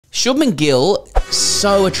Shubman Gill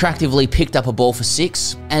so attractively picked up a ball for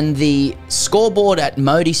 6, and the scoreboard at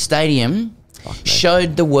Modi Stadium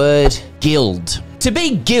showed the word gilled. To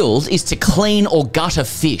be gilled is to clean or gut a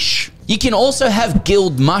fish. You can also have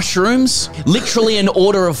gilled mushrooms, literally an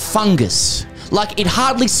order of fungus. Like, it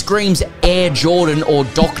hardly screams Air Jordan or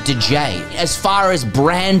Dr. J. As far as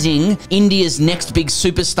branding India's next big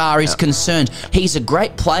superstar is concerned, he's a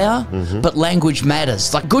great player, but language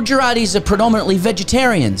matters. Like, Gujaratis are predominantly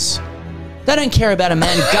vegetarians. They don't care about a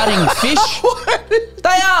man gutting fish.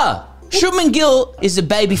 They are. Shubman Gill is a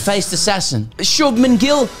baby-faced assassin. Shubman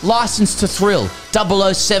Gill, licensed to thrill,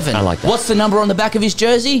 007. I like that. What's the number on the back of his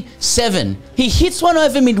jersey? 7. He hits one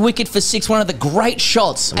over mid-wicket for 6, one of the great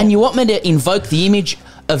shots. And you want me to invoke the image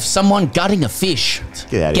of someone gutting a fish?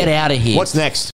 Get out of here. Get out of here. What's next?